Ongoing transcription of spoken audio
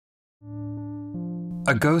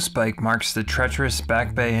A ghost bike marks the treacherous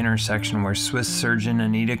Back Bay intersection where Swiss surgeon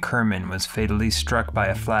Anita Kerman was fatally struck by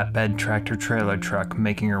a flatbed tractor-trailer truck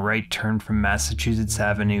making a right turn from Massachusetts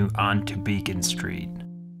Avenue onto Beacon Street.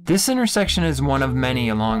 This intersection is one of many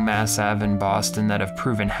along Mass Ave in Boston that have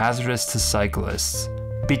proven hazardous to cyclists.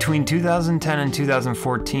 Between 2010 and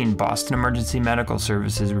 2014, Boston Emergency Medical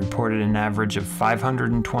Services reported an average of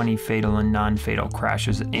 520 fatal and non-fatal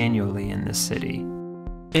crashes annually in the city.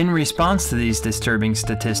 In response to these disturbing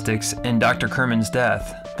statistics and Dr. Kerman's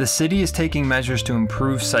death, the city is taking measures to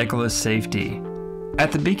improve cyclist safety.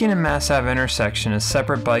 At the Beacon and Mass Ave intersection, a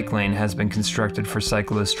separate bike lane has been constructed for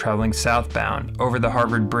cyclists traveling southbound over the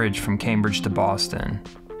Harvard Bridge from Cambridge to Boston.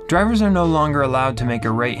 Drivers are no longer allowed to make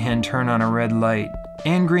a right-hand turn on a red light,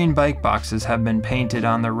 and green bike boxes have been painted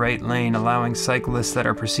on the right lane, allowing cyclists that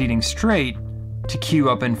are proceeding straight to queue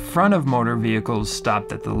up in front of motor vehicles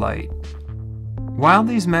stopped at the light. While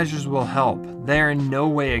these measures will help, they are in no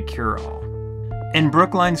way a cure-all. In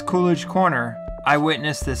Brookline's Coolidge Corner, I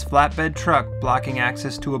witnessed this flatbed truck blocking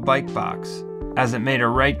access to a bike box as it made a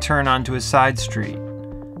right turn onto a side street.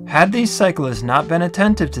 Had these cyclists not been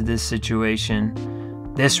attentive to this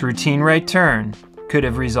situation, this routine right turn could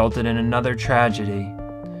have resulted in another tragedy.